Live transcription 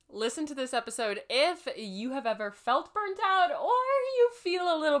Listen to this episode if you have ever felt burnt out or you feel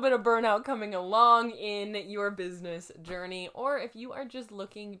a little bit of burnout coming along in your business journey, or if you are just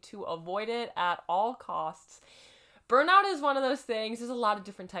looking to avoid it at all costs. Burnout is one of those things. There's a lot of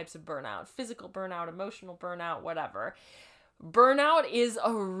different types of burnout: physical burnout, emotional burnout, whatever. Burnout is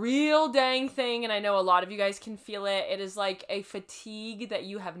a real dang thing, and I know a lot of you guys can feel it. It is like a fatigue that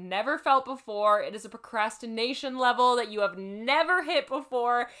you have never felt before. It is a procrastination level that you have never hit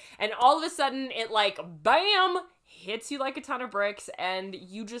before, and all of a sudden it like, bam, hits you like a ton of bricks, and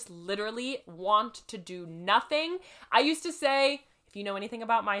you just literally want to do nothing. I used to say, if you know anything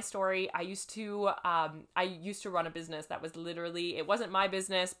about my story, I used to run a business that was literally, it wasn't my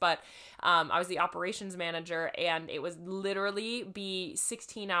business, but I was the operations manager, and it was literally be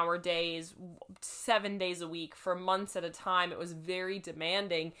 16-hour days, 7 days a week for months at a time. It was very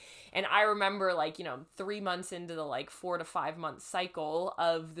demanding. And I remember 3 months into the 4 to 5 month cycle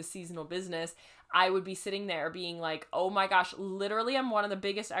of the seasonal business, I would be sitting there being like, oh my gosh, literally I'm one of the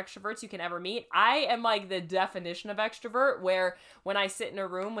biggest extroverts you can ever meet. I am like the definition of extrovert, where when I sit in a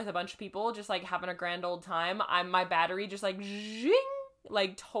room with a bunch of people just like having a grand old time, my battery just like zing,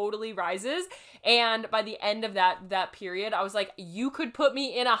 like totally rises. And by the end of that period, I was like, you could put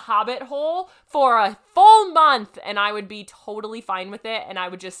me in a hobbit hole for a full month and I would be totally fine with it. And I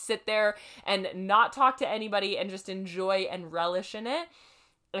would just sit there and not talk to anybody and just enjoy and relish in it.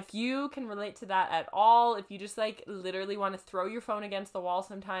 If you can relate to that at all, if you just literally want to throw your phone against the wall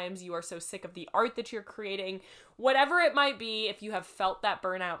sometimes, you are so sick of the art that you're creating, whatever it might be, if you have felt that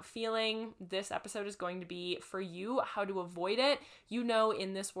burnout feeling, this episode is going to be for you. How to avoid it. You know,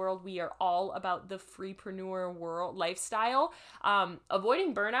 in this world, we are all about the freepreneur world lifestyle.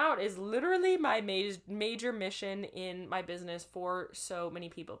 Avoiding burnout is literally my major mission in my business for so many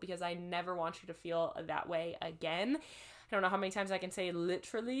people, because I never want you to feel that way again. I don't know how many times I can say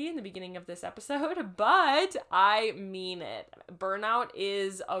literally in the beginning of this episode, but I mean it. Burnout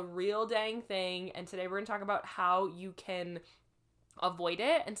is a real dang thing, and today we're going to talk about how you can avoid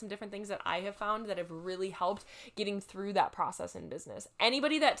it and some different things that I have found that have really helped getting through that process in business.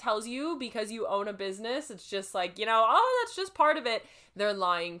 Anybody that tells you because you own a business, it's just oh, that's just part of it, they're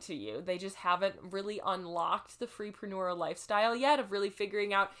lying to you. They just haven't really unlocked the freepreneur lifestyle yet of really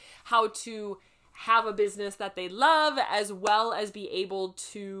figuring out how to have a business that they love, as well as be able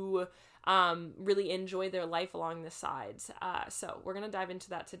to really enjoy their life along the sides. So we're going to dive into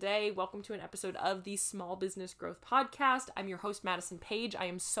that today. Welcome to an episode of the Small Business Growth Podcast. I'm your host, Madison Page. I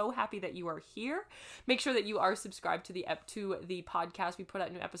am so happy that you are here. Make sure that you are subscribed to the podcast. We put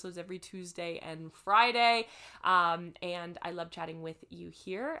out new episodes every Tuesday and Friday. And I love chatting with you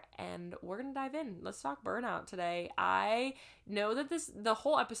here, and we're going to dive in. Let's talk burnout today. I know that the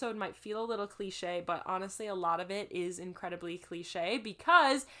whole episode might feel a little cliche, but honestly, a lot of it is incredibly cliche,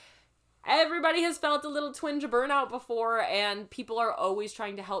 because everybody has felt a little twinge of burnout before, and people are always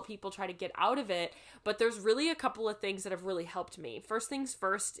trying to help people try to get out of it. But there's really a couple of things that have really helped me. First things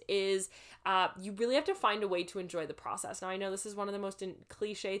first is you really have to find a way to enjoy the process. Now, I know this is one of the most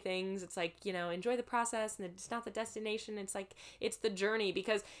cliche things. It's enjoy the process, and it's not the destination. It's the journey.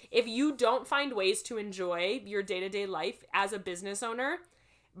 Because if you don't find ways to enjoy your day-to-day life as a business owner,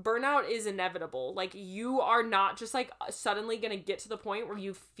 burnout is inevitable. You are not just suddenly going to get to the point where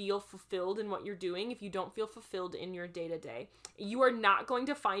you feel fulfilled in what you're doing if you don't feel fulfilled in your day-to-day. You are not going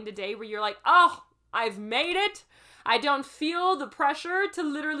to find a day where you're like, oh, I've made it. I don't feel the pressure to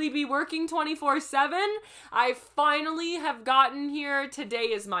literally be working 24/7. I finally have gotten here. Today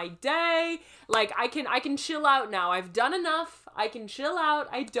is my day. I can chill out now. I've done enough. I can chill out.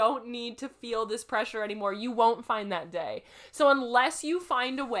 I don't need to feel this pressure anymore. You won't find that day. So unless you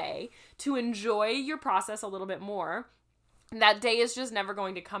find a way to enjoy your process a little bit more, that day is just never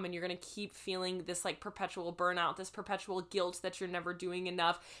going to come, and you're going to keep feeling this perpetual burnout, this perpetual guilt that you're never doing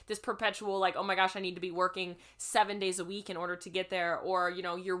enough, this perpetual oh my gosh, I need to be working 7 days a week in order to get there. Or,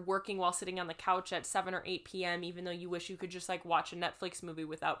 you're working while sitting on the couch at 7 or 8 p.m. even though you wish you could just watch a Netflix movie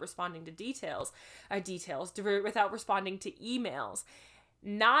without responding to without responding to emails.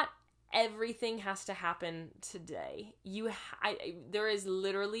 Not everything has to happen today. There is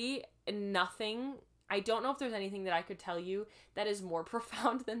literally nothing. I don't know if there's anything that I could tell you that is more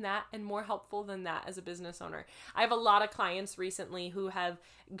profound than that and more helpful than that as a business owner. I have a lot of clients recently who have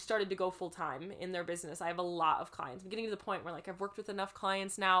started to go full-time in their business. I have a lot of clients. I'm getting to the point where I've worked with enough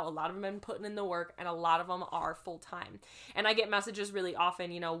clients now. A lot of them have been putting in the work, and a lot of them are full-time. And I get messages really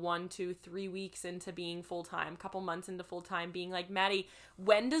often, 1, 2, 3 weeks into being full-time, couple months into full-time, being like, Maddie,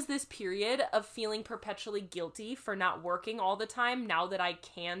 when does this period of feeling perpetually guilty for not working all the time, now that I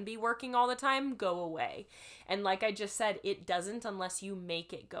can be working all the time, go away? away. And like I just said, it doesn't unless you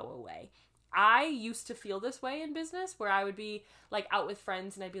make it go away. I used to feel this way in business where I would be like out with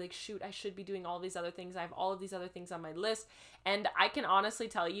friends and I'd be like, shoot, I should be doing all these other things. I have all of these other things on my list. And I can honestly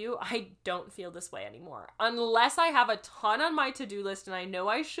tell you, I don't feel this way anymore. Unless I have a ton on my to-do list and I know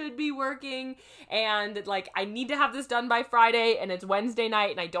I should be working and like I need to have this done by Friday and it's Wednesday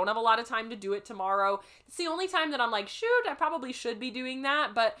night and I don't have a lot of time to do it tomorrow. It's the only time that I'm like, shoot, I probably should be doing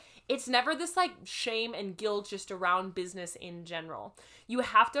that. But it's never this like shame and guilt just around business in general. You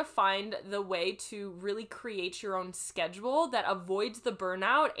have to find the way to really create your own schedule that avoids the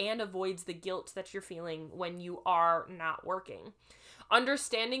burnout and avoids the guilt that you're feeling when you are not working.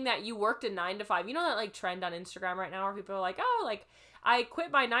 Understanding that you worked a 9 to 5. You know that like trend on Instagram right now where people are like, oh, like I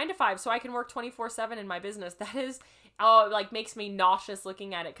quit my 9 to 5 so I can work 24/7 in my business. That is, like makes me nauseous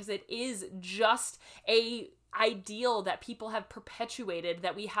looking at it because it is just a ideal that people have perpetuated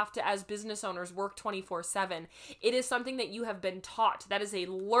that we have to, as business owners, work 24/7. It is something that you have been taught. That is a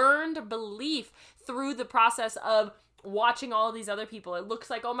learned belief through the process of watching all of these other people. It looks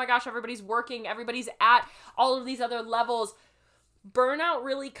like, oh my gosh, everybody's working, everybody's at all of these other levels. Burnout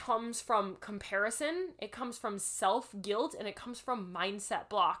really comes from comparison. It comes from self-guilt, and it comes from mindset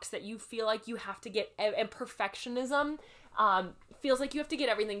blocks that you feel like you have to get, and perfectionism feels like you have to get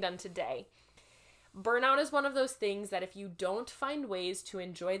everything done today. Burnout is one of those things that if you don't find ways to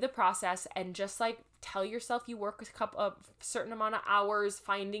enjoy the process and just like tell yourself you work a certain amount of hours,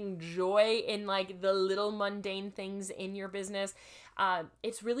 finding joy in like the little mundane things in your business,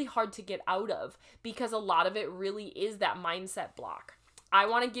 it's really hard to get out of because a lot of it really is that mindset block. I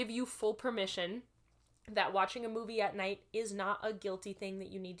want to give you full permission that watching a movie at night is not a guilty thing that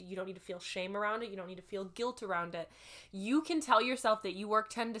you don't need to feel shame around it. You don't need to feel guilt around it. You can tell yourself that you work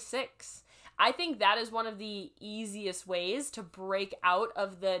 10 to 6. I think that is one of the easiest ways to break out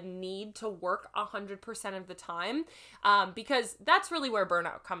of the need to work 100% of the time, because that's really where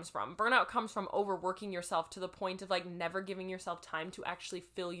burnout comes from. Burnout comes from overworking yourself to the point of like never giving yourself time to actually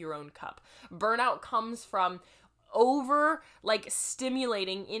fill your own cup. Burnout comes from over like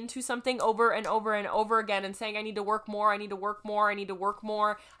stimulating into something over and over and over again and saying I need to work more, I need to work more, I need to work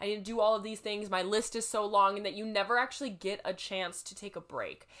more, I need to do all of these things, my list is so long, and that you never actually get a chance to take a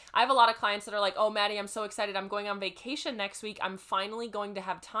break. I have a lot of clients that are like, oh Maddie, I'm so excited, I'm going on vacation next week, I'm finally going to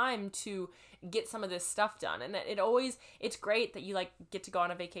have time to get some of this stuff done. And it's great that you like get to go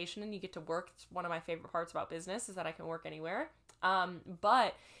on a vacation and you get to work. It's one of my favorite parts about business is that I can work anywhere.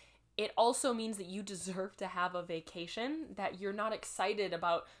 But it also means that you deserve to have a vacation, that you're not excited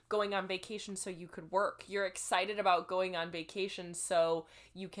about going on vacation so you could work. You're excited about going on vacation so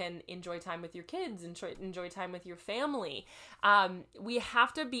you can enjoy time with your kids, enjoy time with your family. We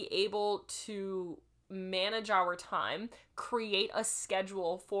have to be able to manage our time, create a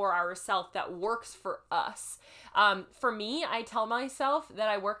schedule for ourselves that works for us. For me, I tell myself that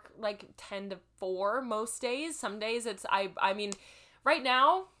I work like 10 to 4 most days. Some days it's, I mean, right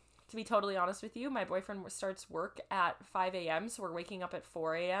now, to be totally honest with you, my boyfriend starts work at 5 a.m., so we're waking up at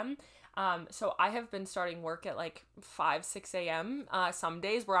 4 a.m. So I have been starting work at like 5, 6 a.m. Some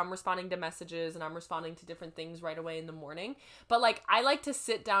days where I'm responding to messages and I'm responding to different things right away in the morning. But like I like to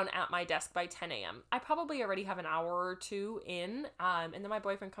sit down at my desk by 10 a.m. I probably already have an hour or two in, and then my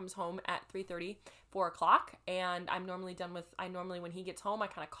boyfriend comes home at 3:30, 4 o'clock, and I'm normally done with, when he gets home, I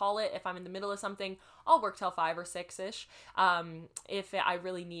kind of call it. If I'm in the middle of something, I'll work till 5 or 6-ish, if I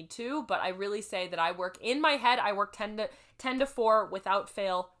really need to, but I really say that I work, in my head, I work 10 to 4 without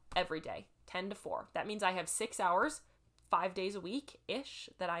fail every day, 10 to 4. That means I have 6 hours, 5 days a week-ish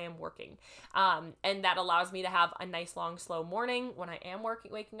that I am working. And that allows me to have a nice long slow morning when I am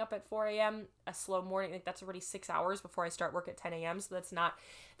waking up at 4 a.m. A slow morning, like that's already 6 hours before I start work at 10 a.m. So that's not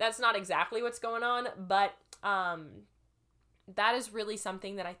exactly what's going on, but that is really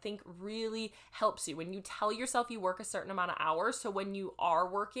something that I think really helps you when you tell yourself you work a certain amount of hours. So when you are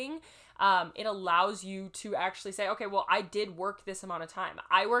working, it allows you to actually say, okay, well, I did work this amount of time.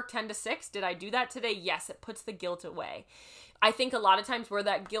 I worked 10 to 6. Did I do that today? Yes, it puts the guilt away. I think a lot of times where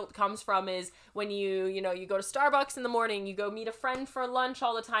that guilt comes from is when you go to Starbucks in the morning, you go meet a friend for lunch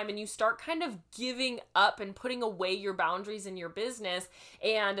all the time, and you start kind of giving up and putting away your boundaries in your business.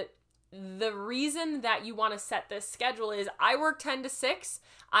 And the reason that you want to set this schedule is I work 10 to 6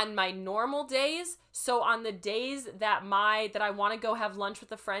 on my normal days. So on the days that I want to go have lunch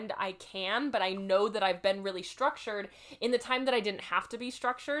with a friend, I can, but I know that I've been really structured in the time that I didn't have to be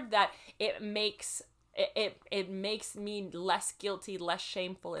structured, that it makes it makes me less guilty, less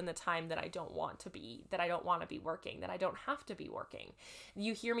shameful in the time that I don't want to be working, that I don't have to be working.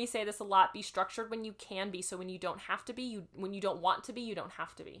 You hear me say this a lot: be structured when you can be, so when you don't have to be, when you don't want to be, you don't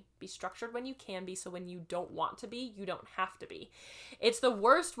have to be. Be structured when you can be, so when you don't want to be, you don't have to be. It's the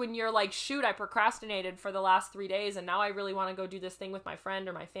worst when you're like, shoot, I procrastinated for the last 3 days and now I really want to go do this thing with my friend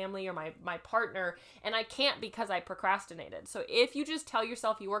or my family or my partner, and I can't because I procrastinated. So if you just tell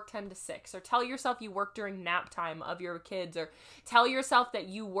yourself you work 10 to 6, or tell yourself you work during nap time of your kids, or tell yourself that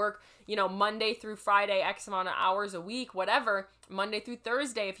you work, Monday through Friday, X amount of hours a week, whatever, Monday through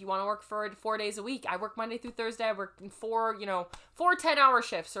Thursday, if you want to work for 4 days a week. I work Monday through Thursday. I work four 10-hour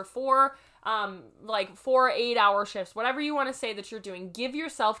shifts, or four 8-hour shifts, whatever you want to say that you're doing. Give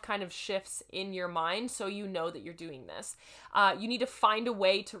yourself kind of shifts in your mind so you know that you're doing this. You need to find a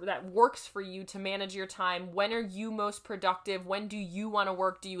way that works for you to manage your time. When are you most productive? When do you want to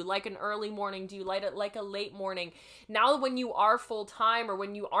work? Do you like an early morning? Do you like a late morning? Now, when you are full-time or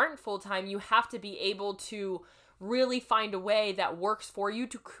when you aren't full-time, you have to be able to really find a way that works for you,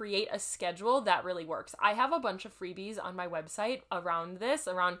 to create a schedule that really works. I have a bunch of freebies on my website around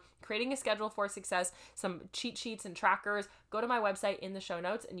creating a schedule for success, some cheat sheets and trackers. Go to my website in the show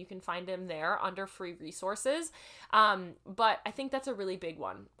notes and you can find them there under free resources. But I think that's a really big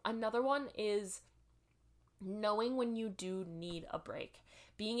one. Another one is knowing when you do need a break.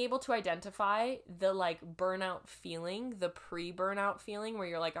 Being able to identify the burnout feeling, the pre-burnout feeling where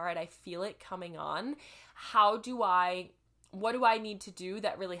you're like, all right, I feel it coming on. What do I need to do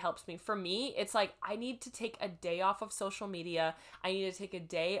that really helps me? For me, it's like, I need to take a day off of social media. I need to take a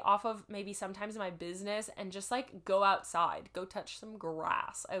day off of maybe sometimes my business and just go outside, go touch some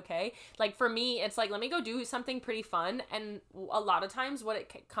grass. Okay. For me, it's let me go do something pretty fun. And a lot of times what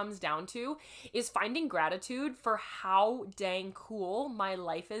it comes down to is finding gratitude for how dang cool my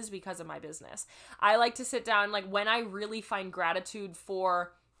life is because of my business. I like to sit down, when I really find gratitude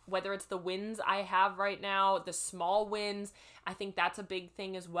for whether it's the wins I have right now, the small wins. I think that's a big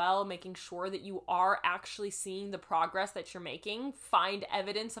thing as well, making sure that you are actually seeing the progress that you're making. Find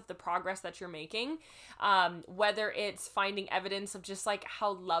evidence of the progress that you're making, whether it's finding evidence of just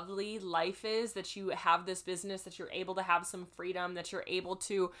how lovely life is, that you have this business, that you're able to have some freedom, that you're able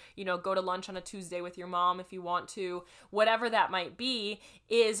to, go to lunch on a Tuesday with your mom if you want to, whatever that might be,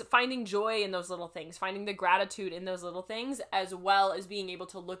 is finding joy in those little things, finding the gratitude in those little things, as well as being able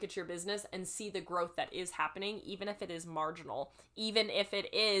to look at your business and see the growth that is happening, even if it is marginal. Even if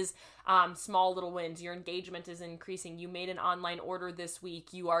it is small little wins. Your engagement is increasing. You made an online order this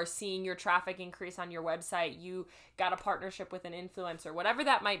week. You are seeing your traffic increase on your website. You got a partnership with an influencer, whatever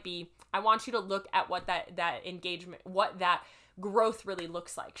that might be. I want you to look at what that engagement, what that growth really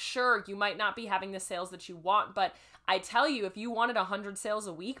looks like. Sure, you might not be having the sales that you want, but I tell you, if you wanted 100 sales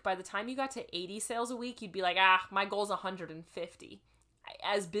a week, by the time you got to 80 sales a week, you'd be like, my goal's 150.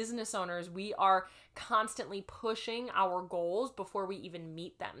 As business owners, we are constantly pushing our goals before we even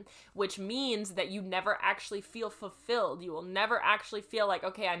meet them, which means that you never actually feel fulfilled. You will never actually feel like,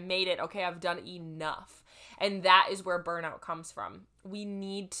 okay, I made it. Okay, I've done enough. And that is where burnout comes from. We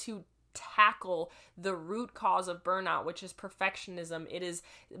need to tackle the root cause of burnout, which is perfectionism. It is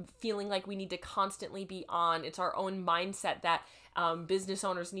feeling like we need to constantly be on. It's our own mindset that business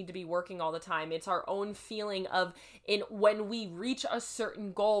owners need to be working all the time. It's our own feeling of when we reach a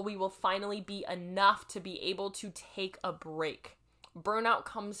certain goal, we will finally be enough to be able to take a break. Burnout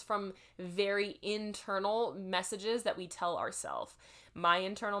comes from very internal messages that we tell ourselves. My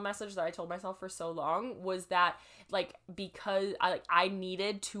internal message that I told myself for so long was that because I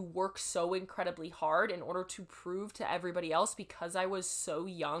needed to work so incredibly hard in order to prove to everybody else, because I was so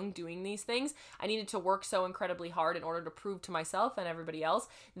young doing these things, I needed to work so incredibly hard in order to prove to myself and everybody else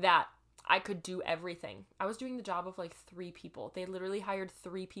that I could do everything. I was doing the job of 3 people. They literally hired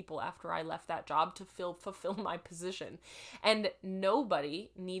 3 people after I left that job to fulfill my position. And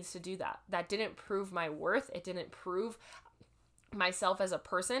nobody needs to do that. That didn't prove my worth. It didn't prove myself as a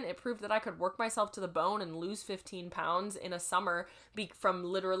person. It proved that I could work myself to the bone and lose 15 pounds in a summer from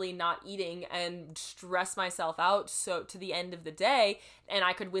literally not eating and stress myself out so to the end of the day, and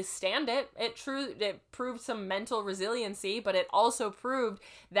I could withstand it. It proved some mental resiliency, but it also proved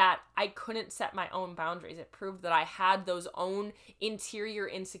that I couldn't set my own boundaries. It proved that I had those own interior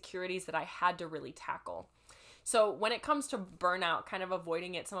insecurities that I had to really tackle. So when it comes to burnout, kind of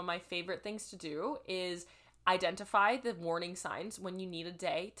avoiding it, some of my favorite things to do is identify the warning signs when you need a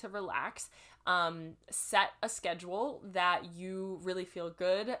day to relax. Set a schedule that you really feel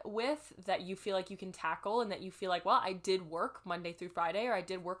good with, that you feel like you can tackle, and that you feel like, well, I did work Monday through Friday, or I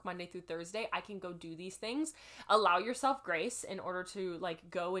did work Monday through Thursday. I can go do these things. Allow yourself grace in order to like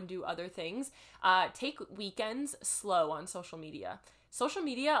go and do other things. Take weekends slow on social media. Social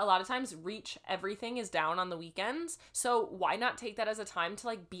media, a lot of times everything is down on the weekends. So why not take that as a time to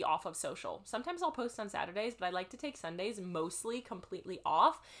like be off of social? Sometimes I'll post on Saturdays, but I like to take Sundays mostly completely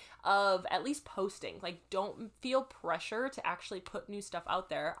off of at least posting. Like, don't feel pressure to actually put new stuff out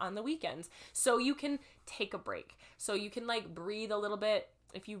there on the weekends. So you can take a break. So you can like breathe a little bit.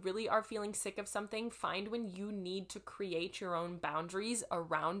 If you really are feeling sick of something, find when you need to create your own boundaries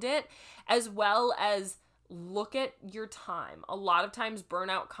around it, as well as look at your time. A lot of times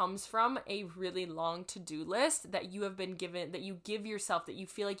burnout comes from a really long to-do list that you have been given, that you give yourself, that you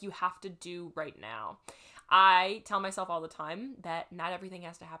feel like you have to do right now. I tell myself all the time that not everything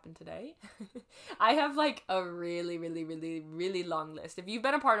has to happen today. I have like a really, really, really, really long list. If you've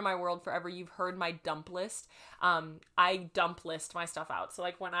been a part of my world forever, you've heard my dump list. I dump list my stuff out. So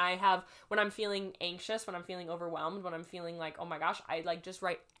like when I'm feeling anxious, when I'm feeling overwhelmed, when I'm feeling like, oh my gosh, I like just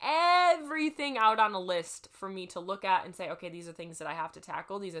write everything out on a list for me to look at and say, okay, these are things that I have to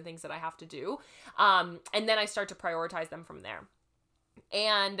tackle. These are things that I have to do. And then I start to prioritize them from there.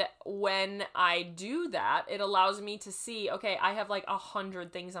 And when I do that, it allows me to see, okay, I have like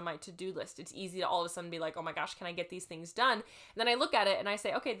 100 things on my to-do list. It's easy to all of a sudden be like, oh my gosh, can I get these things done? And then I look at it and I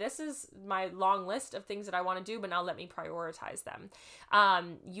say, okay, this is my long list of things that I want to do, but now let me prioritize them.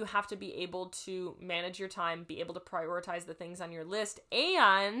 You have to be able to manage your time, be able to prioritize the things on your list.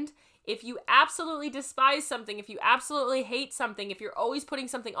 And if you absolutely despise something, if you absolutely hate something, if you're always putting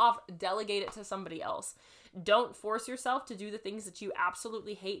something off, delegate it to somebody else. Don't force yourself to do the things that you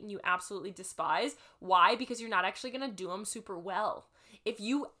absolutely hate and you absolutely despise. Why? Because you're not actually going to do them super well. If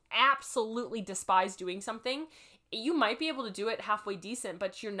you absolutely despise doing something, you might be able to do it halfway decent,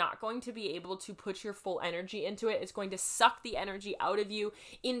 but you're not going to be able to put your full energy into it. It's going to suck the energy out of you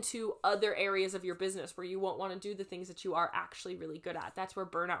into other areas of your business where you won't want to do the things that you are actually really good at. That's where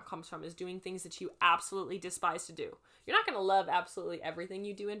burnout comes from, is doing things that you absolutely despise to do. You're not going to love absolutely everything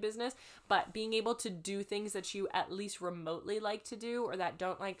you do in business, but being able to do things that you at least remotely like to do, or that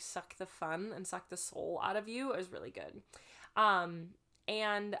don't like suck the fun and suck the soul out of you, is really good.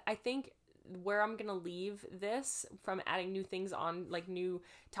 And I think where I'm going to leave this from adding new things on, like new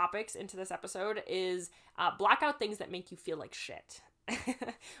topics into this episode, is block out things that make you feel like shit.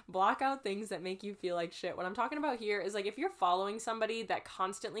 Block out things that make you feel like shit. What I'm talking about here is like, if you're following somebody that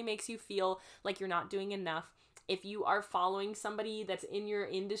constantly makes you feel like you're not doing enough, if you are following somebody that's in your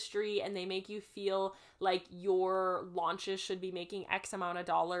industry and they make you feel like your launches should be making X amount of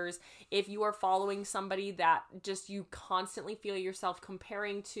dollars, if you are following somebody that just you constantly feel yourself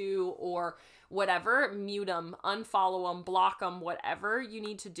comparing to, or whatever, mute them, unfollow them, block them, whatever you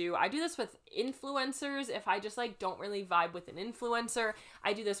need to do. I do this with influencers. If I just like don't really vibe with an influencer,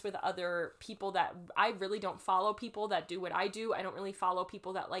 I do this with other people that I really don't follow, people that do what I do. I don't really follow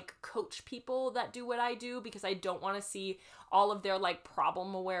people that like coach people that do what I do, because I don't want to see all of their like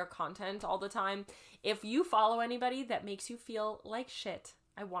problem aware content all the time. If you follow anybody that makes you feel like shit,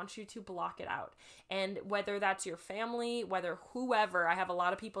 I want you to block it out. And whether that's your family, whether whoever, I have a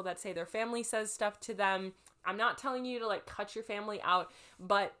lot of people that say their family says stuff to them. I'm not telling you to like cut your family out,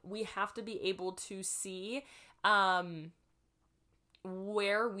 but we have to be able to see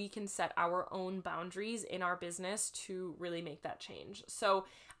where we can set our own boundaries in our business to really make that change. So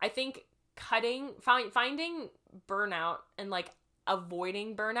I think finding burnout and like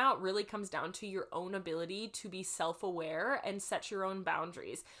avoiding burnout really comes down to your own ability to be self-aware and set your own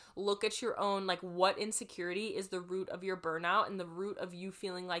boundaries. Look at your own, like, what insecurity is the root of your burnout and the root of you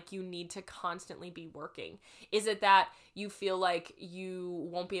feeling like you need to constantly be working. Is it that you feel like you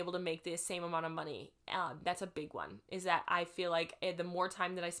won't be able to make the same amount of money? That's a big one. Is that I feel like the more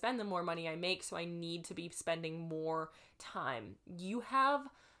time that I spend, the more money I make, so I need to be spending more time. You have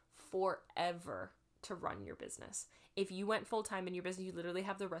forever to run your business. If you went full-time in your business, you literally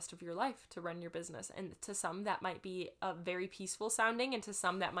have the rest of your life to run your business. And to some, that might be very peaceful sounding, and to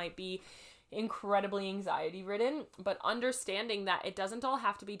some, that might be incredibly anxiety ridden. But understanding that it doesn't all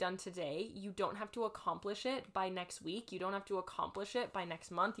have to be done today. You don't have to accomplish it by next week. You don't have to accomplish it by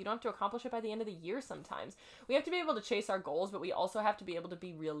next month. You don't have to accomplish it by the end of the year sometimes. We have to be able to chase our goals, but we also have to be able to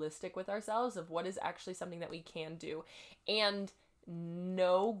be realistic with ourselves of what is actually something that we can do. And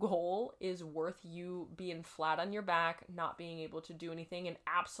no goal is worth you being flat on your back, not being able to do anything, and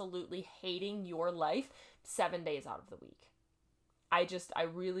absolutely hating your life 7 days out of the week. I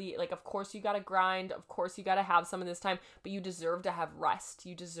really, like, of course you gotta grind, of course you gotta have some of this time, but you deserve to have rest.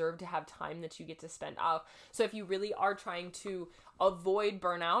 You deserve to have time that you get to spend off. So if you really are trying to avoid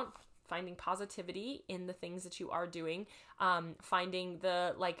burnout, finding positivity in the things that you are doing, finding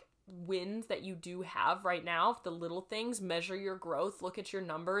the, like, wins that you do have right now, the little things, measure your growth, look at your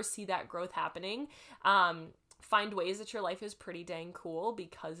numbers, see that growth happening, find ways that your life is pretty dang cool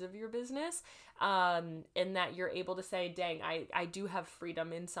because of your business, and that you're able to say, dang, I do have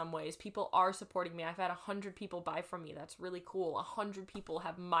freedom in some ways. People are supporting me. I've had 100 people buy from me. That's really cool. 100 people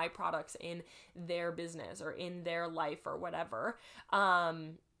have my products in their business or in their life or whatever.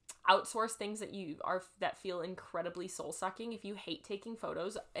 Outsource things that feel incredibly soul-sucking. If you hate taking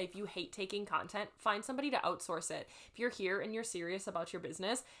photos, if you hate taking content, find somebody to outsource it. If you're here and you're serious about your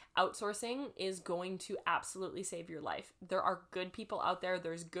business, outsourcing is going to absolutely save your life. There are good people out there.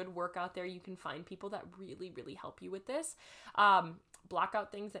 There's good work out there. You can find people that really, really help you with this. Block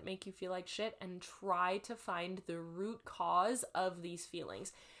out things that make you feel like shit and try to find the root cause of these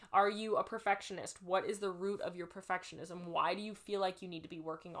feelings. Are you a perfectionist? What is the root of your perfectionism? Why do you feel like you need to be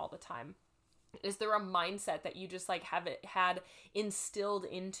working all the time? Is there a mindset that you just like have it had instilled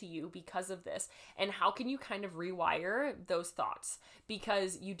into you because of this? And how can you kind of rewire those thoughts?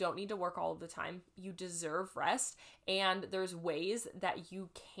 Because you don't need to work all of the time. You deserve rest. And there's ways that you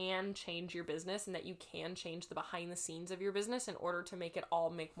can change your business and that you can change the behind the scenes of your business in order to make it all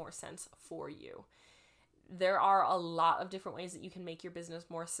make more sense for you. There are a lot of different ways that you can make your business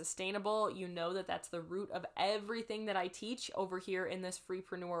more sustainable. You know that that's the root of everything that I teach over here in this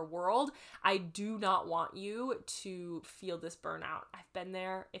freepreneur world. I do not want you to feel this burnout. I've been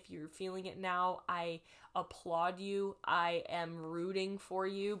there. If you're feeling it now, I applaud you. I am rooting for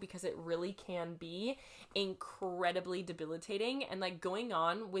you because it really can be incredibly debilitating. And like going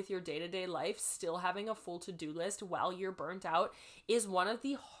on with your day-to-day life, still having a full to-do list while you're burnt out is one of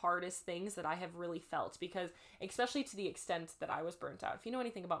the hardest things that I have really felt, because especially to the extent that I was burnt out. If you know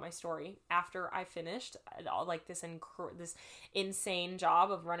anything about my story, after I finished like this insane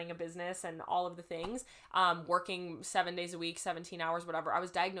job of running a business and all of the things, working 7 days a week, 17 hours, whatever, I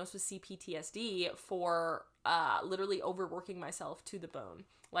was diagnosed with CPTSD for literally overworking myself to the bone.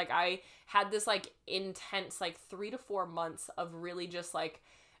 Like I had this like intense like 3 to 4 months of really just like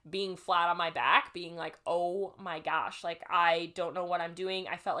being flat on my back, being like, oh my gosh, like I don't know what I'm doing.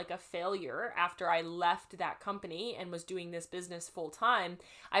 I felt like a failure after I left that company and was doing this business full time.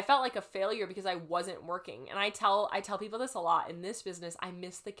 I felt like a failure because I wasn't working. And I tell people this a lot in this business. I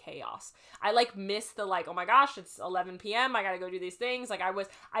miss the chaos. I like miss the like, oh my gosh, it's 11 p.m. I got to go do these things. Like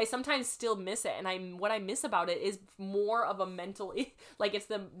I sometimes still miss it. And what I miss about it is more of a mental, like it's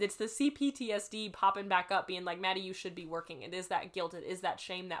the CPTSD popping back up being like, Maddie, you should be working. It is that guilt. It is that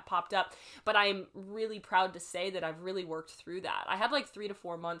shame that popped up. But I'm really proud to say that I've really worked through that. I had like 3 to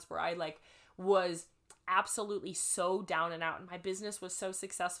 4 months where I like was absolutely so down and out, and my business was so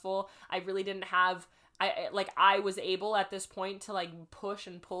successful. I really didn't have, I was able at this point to like push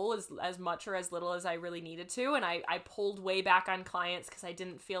and pull as much or as little as I really needed to. And I pulled way back on clients because I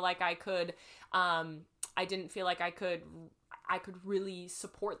didn't feel like I could really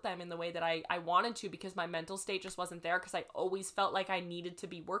support them in the way that I wanted to, because my mental state just wasn't there, because I always felt like I needed to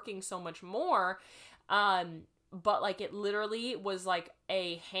be working so much more. But like it literally was like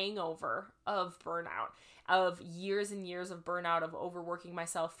a hangover of burnout, of years and years of burnout, of overworking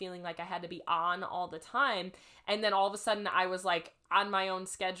myself, feeling like I had to be on all the time. And then all of a sudden I was like on my own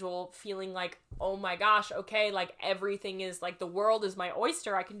schedule, feeling like, oh my gosh, okay, like everything is like the world is my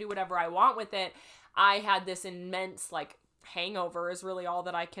oyster. I can do whatever I want with it. I had this immense like hangover is really all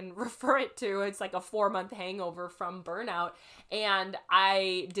that I can refer it to. It's like a 4-month hangover from burnout, and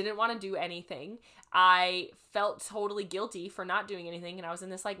I didn't want to do anything. I felt totally guilty for not doing anything, and I was in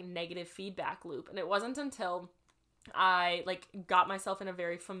this like negative feedback loop. And it wasn't until I like got myself in a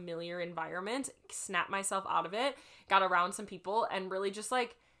very familiar environment, snapped myself out of it, got around some people, and really just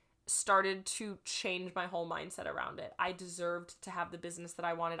like started to change my whole mindset around it. I deserved to have the business that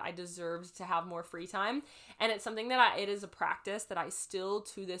I wanted. I deserved to have more free time. And it's something that it is a practice that I still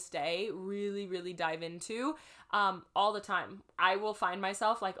to this day really, really dive into all the time. I will find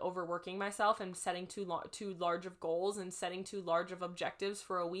myself like overworking myself and setting too large of goals and setting too large of objectives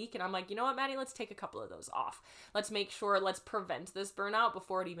for a week. And I'm like, you know what, Maddie, let's take a couple of those off. Let's prevent this burnout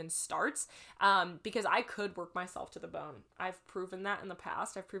before it even starts. Because I could work myself to the bone. I've proven that in the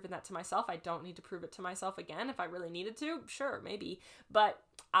past. I've proven that to myself. I don't need to prove it to myself again. If I really needed to, sure, maybe. But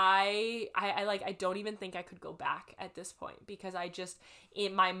I don't even think I could go back at this point, because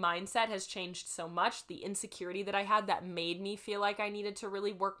my mindset has changed so much. The insecurity that I had that made me feel like I needed to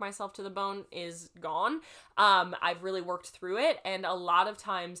really work myself to the bone is gone. I've really worked through it. And a lot of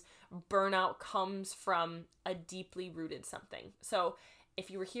times burnout comes from a deeply rooted something. So if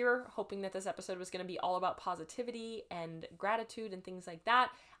you were here hoping that this episode was going to be all about positivity and gratitude and things like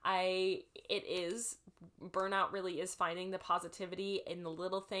that, burnout really is finding the positivity in the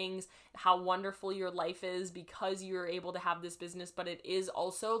little things, how wonderful your life is because you're able to have this business, but it is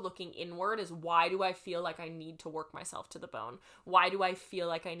also looking inward as, why do I feel like I need to work myself to the bone? Why do I feel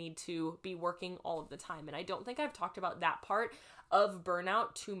like I need to be working all of the time? And I don't think I've talked about that part of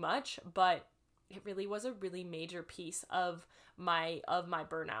burnout too much, but it really was a really major piece of my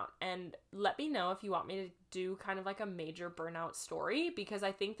burnout. And let me know if you want me to do kind of like a major burnout story, because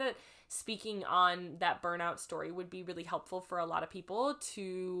I think that speaking on that burnout story would be really helpful for a lot of people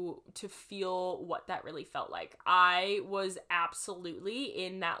to feel what that really felt like. I was absolutely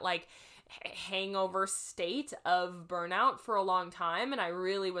in that like hangover state of burnout for a long time, and I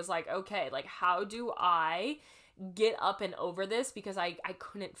really was like, okay, like how do I get up and over this, because I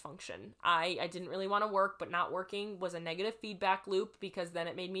couldn't function. I didn't really want to work, but not working was a negative feedback loop, because then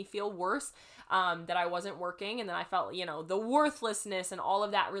it made me feel worse that I wasn't working, and then I felt, the worthlessness and all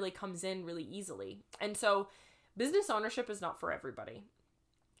of that really comes in really easily. And so business ownership is not for everybody.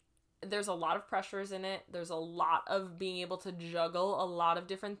 There's a lot of pressures in it. There's a lot of being able to juggle a lot of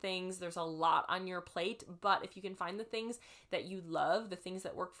different things. There's a lot on your plate, but if you can find the things that you love, the things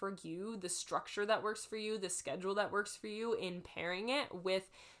that work for you, the structure that works for you, the schedule that works for you, in pairing it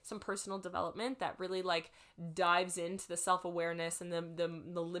with some personal development that really like dives into the self-awareness and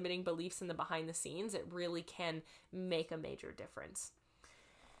the limiting beliefs and the behind the scenes, it really can make a major difference.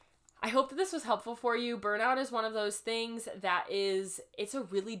 I hope that this was helpful for you. Burnout is one of those things that it's a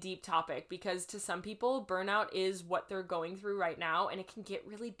really deep topic, because to some people, burnout is what they're going through right now, and it can get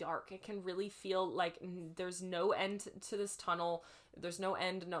really dark. It can really feel like there's no end to this tunnel. There's no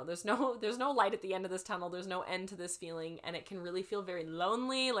light at the end of this tunnel. There's no end to this feeling, and it can really feel very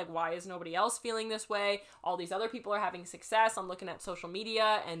lonely. Like, why is nobody else feeling this way? All these other people are having success. I'm looking at social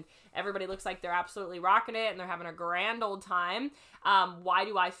media, and everybody looks like they're absolutely rocking it, and they're having a grand old time. Why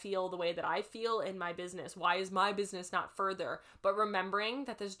do I feel the way that I feel in my business? Why is my business not further? But remembering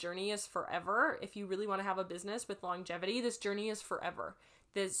that this journey is forever. If you really want to have a business with longevity, this journey is forever.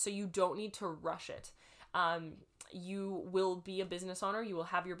 So you don't need to rush it. You will be a business owner. You will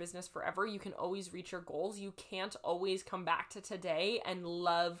have your business forever. You can always reach your goals. You can't always come back to today and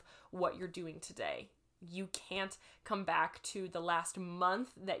love what you're doing today. You can't come back to the last month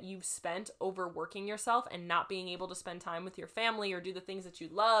that you've spent overworking yourself and not being able to spend time with your family or do the things that you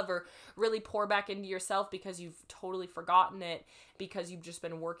love or really pour back into yourself because you've totally forgotten it because you've just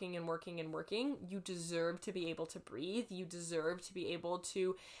been working and working and working. You deserve to be able to breathe. You deserve to be able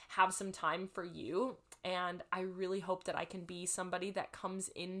to have some time for you. And I really hope that I can be somebody that comes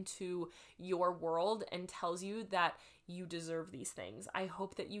into your world and tells you that you deserve these things. I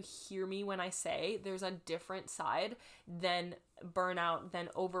hope that you hear me when I say there's a different side than burnout, than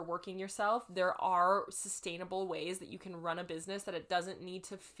overworking yourself. There are sustainable ways that you can run a business that it doesn't need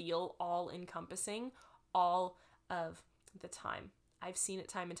to feel all encompassing all of the time. I've seen it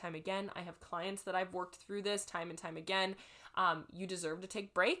time and time again. I have clients that I've worked through this time and time again. You deserve to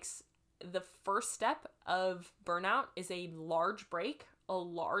take breaks. The first step of burnout is a large break, a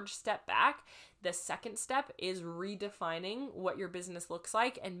large step back. The second step is redefining what your business looks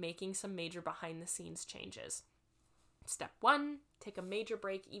like and making some major behind the scenes changes. Step 1, take a major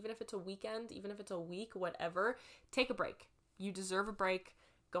break, even if it's a weekend, even if it's a week, whatever, take a break. You deserve a break.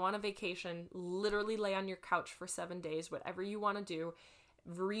 Go on a vacation, literally lay on your couch for 7 days, whatever you want to do.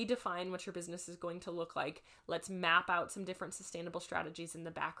 Redefine what your business is going to look like. Let's map out some different sustainable strategies in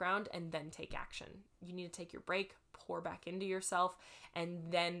the background and then take action. You need to take your break, pour back into yourself, and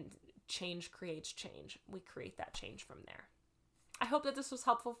then change creates change. We create that change from there. I hope that this was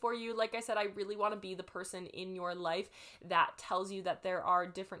helpful for you. Like I said, I really want to be the person in your life that tells you that there are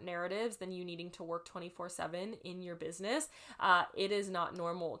different narratives than you needing to work 24/7 in your business. It is not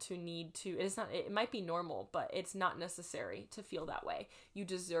normal to need to, it might be normal, but it's not necessary to feel that way. You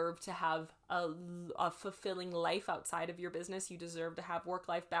deserve to have a fulfilling life outside of your business. You deserve to have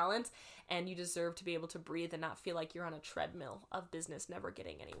work-life balance, and you deserve to be able to breathe and not feel like you're on a treadmill of business, never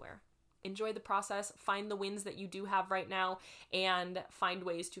getting anywhere. Enjoy the process, find the wins that you do have right now, and find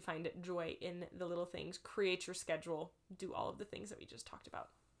ways to find joy in the little things. Create your schedule, do all of the things that we just talked about.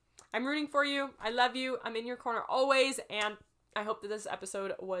 I'm rooting for you. I love you. I'm in your corner always, and I hope that this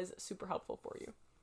episode was super helpful for you.